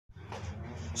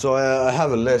So I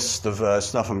have a list of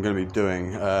stuff I'm going to be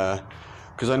doing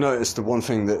because I noticed the one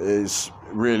thing that is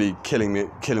really killing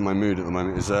my mood at the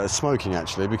moment is smoking,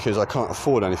 actually, because I can't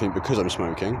afford anything because I'm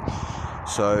smoking.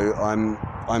 So I'm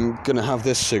going to have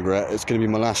this cigarette. It's going to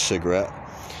be my last cigarette,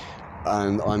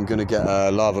 and I'm going to get a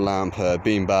lava lamp, a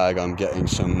bean bag. I'm getting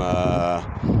some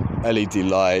LED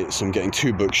lights. I'm getting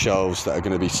 2 bookshelves that are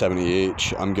going to be 70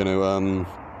 each. I'm going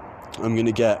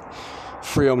to get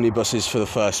 3 omnibuses for the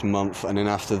first month, and then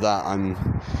after that,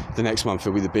 the next month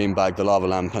it'll be the beanbag, the lava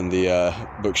lamp, and the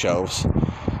bookshelves,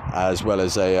 as well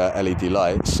as LED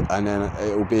lights, and then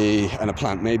it will be a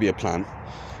plant,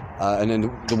 and then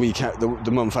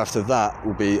the month after that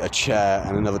will be a chair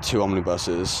and another 2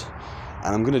 omnibuses,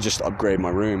 and I'm gonna just upgrade my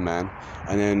room, man.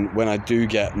 And then when I do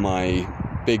get my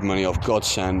big money off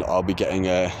Godsend, I'll be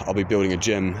building a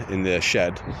gym in the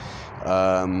shed.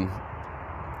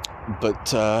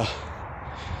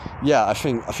 Yeah, I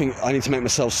think I need to make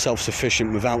myself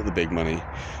self-sufficient without the big money.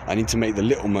 I need to make the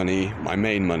little money my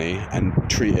main money and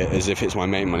treat it as if it's my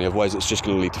main money. Otherwise, it's just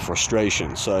going to lead to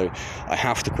frustration. So I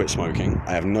have to quit smoking.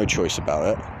 I have no choice about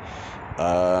it.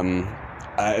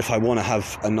 If I want to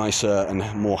have a nicer and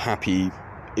more happy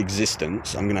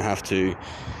existence, I'm going to have to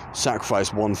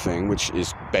sacrifice one thing, which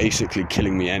is basically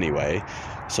killing me anyway,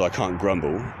 so I can't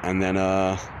grumble, and then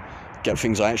get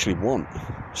things I actually want.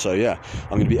 So yeah,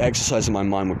 I'm going to be exercising my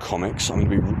mind with comics. I'm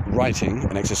going to be writing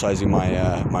and exercising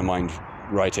my mind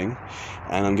writing,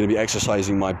 and I'm going to be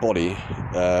exercising my body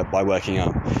by working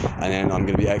out, and then I'm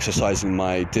going to be exercising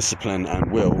my discipline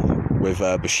and will with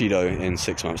Bushido in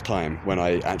 6 months' time, when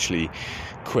I actually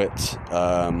quit.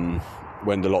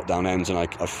 When the lockdown ends and I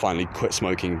finally quit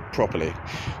smoking properly,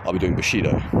 I'll be doing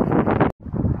Bushido.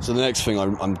 So the next thing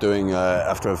I'm doing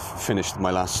after I've finished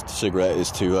my last cigarette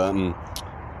is to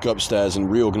go upstairs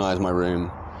and reorganize my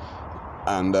room,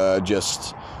 and I'm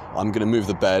going to move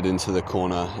the bed into the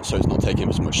corner so it's not taking up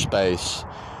as much space.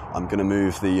 I'm going to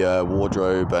move the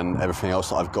wardrobe and everything else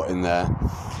that I've got in there,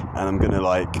 and I'm going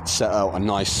to set out a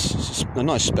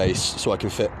nice space so I can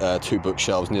fit 2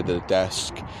 bookshelves near the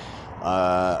desk.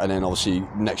 And then obviously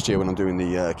next year when I'm doing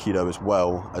the keto as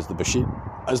well as the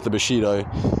Bushido,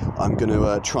 I'm going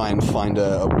to try and find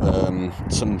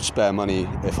some spare money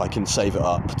if I can save it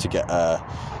up to get a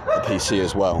PC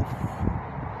as well.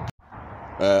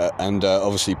 And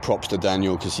obviously props to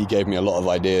Daniel, because he gave me a lot of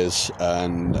ideas,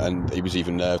 and he was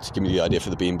even there to give me the idea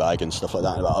for the beanbag and stuff like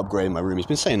that about upgrading my room. He's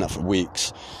been saying that for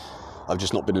weeks. I've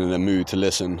just not been in the mood to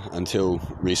listen until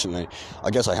recently. I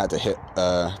guess I had to hit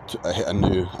a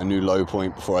new low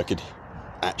point before I could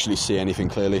actually see anything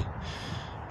clearly.